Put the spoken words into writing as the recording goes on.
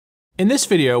In this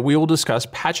video, we will discuss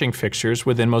patching fixtures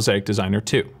within Mosaic Designer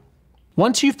 2.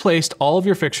 Once you've placed all of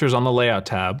your fixtures on the Layout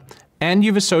tab, and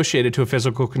you've associated to a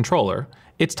physical controller,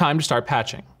 it's time to start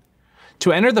patching.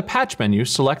 To enter the Patch menu,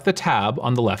 select the tab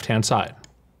on the left-hand side.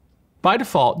 By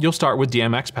default, you'll start with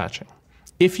DMX patching.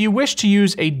 If you wish to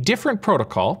use a different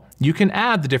protocol, you can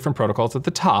add the different protocols at the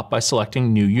top by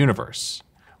selecting New Universe.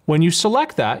 When you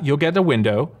select that, you'll get a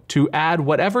window to add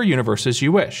whatever universes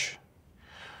you wish.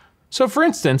 So for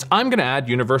instance, I'm going to add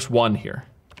Universe 1 here.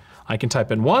 I can type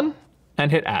in 1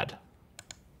 and hit Add.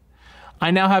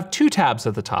 I now have two tabs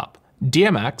at the top,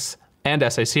 DMX and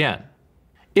SACN.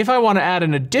 If I want to add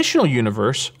an additional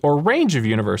universe or range of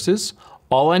universes,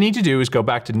 all I need to do is go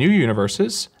back to New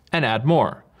Universes and add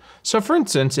more. So for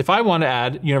instance, if I want to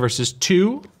add universes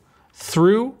 2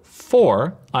 through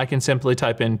 4, I can simply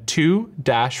type in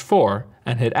 2-4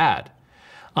 and hit Add.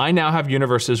 I now have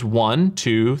universes 1,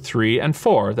 2, 3, and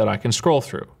 4 that I can scroll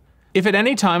through. If at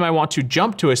any time I want to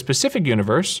jump to a specific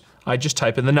universe, I just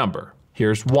type in the number.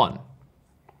 Here's 1.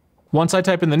 Once I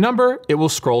type in the number, it will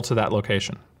scroll to that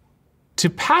location. To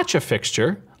patch a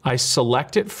fixture, I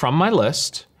select it from my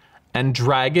list and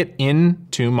drag it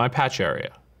into my patch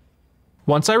area.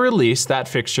 Once I release, that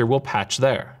fixture will patch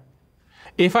there.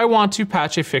 If I want to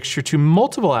patch a fixture to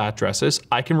multiple addresses,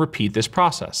 I can repeat this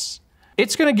process.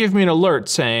 It's going to give me an alert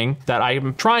saying that I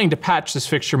am trying to patch this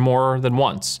fixture more than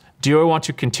once. Do I want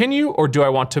to continue or do I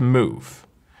want to move?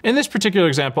 In this particular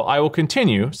example, I will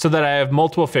continue so that I have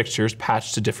multiple fixtures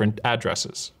patched to different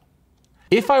addresses.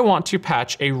 If I want to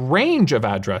patch a range of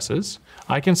addresses,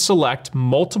 I can select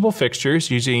multiple fixtures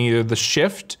using either the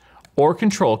Shift or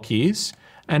Control keys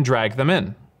and drag them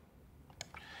in.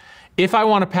 If I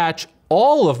want to patch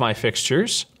all of my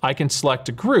fixtures, I can select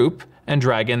a group and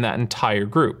drag in that entire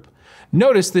group.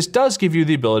 Notice this does give you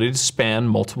the ability to span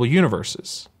multiple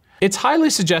universes. It's highly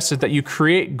suggested that you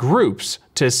create groups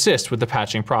to assist with the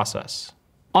patching process.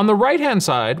 On the right-hand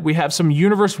side, we have some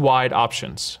universe-wide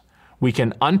options. We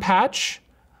can unpatch,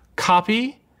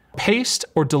 copy, paste,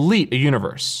 or delete a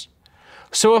universe.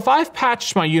 So if I've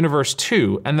patched my universe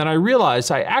 2 and then I realize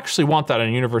I actually want that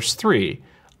in universe 3,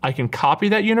 I can copy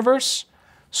that universe,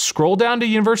 scroll down to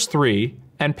universe 3,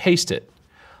 and paste it.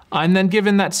 I'm then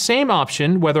given that same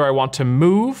option whether I want to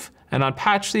move and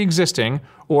unpatch the existing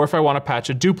or if I want to patch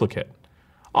a duplicate.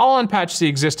 I'll unpatch the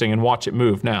existing and watch it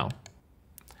move now.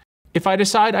 If I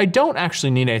decide I don't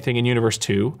actually need anything in universe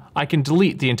 2, I can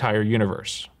delete the entire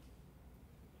universe.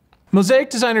 Mosaic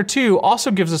Designer 2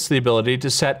 also gives us the ability to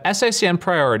set SACN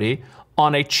priority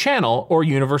on a channel or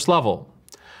universe level.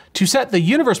 To set the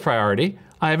universe priority,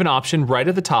 I have an option right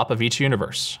at the top of each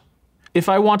universe. If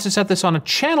I want to set this on a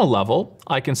channel level,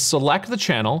 I can select the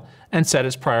channel and set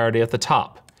its priority at the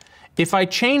top. If I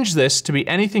change this to be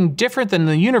anything different than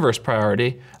the universe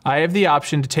priority, I have the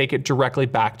option to take it directly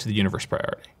back to the universe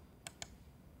priority.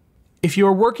 If you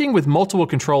are working with multiple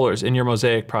controllers in your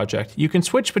Mosaic project, you can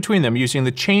switch between them using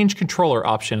the Change Controller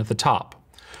option at the top.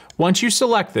 Once you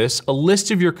select this, a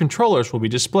list of your controllers will be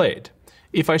displayed.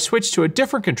 If I switch to a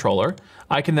different controller,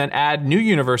 I can then add new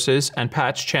universes and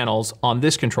patch channels on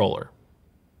this controller.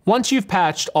 Once you've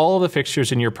patched all of the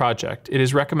fixtures in your project, it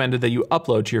is recommended that you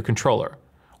upload to your controller.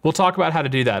 We'll talk about how to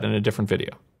do that in a different video.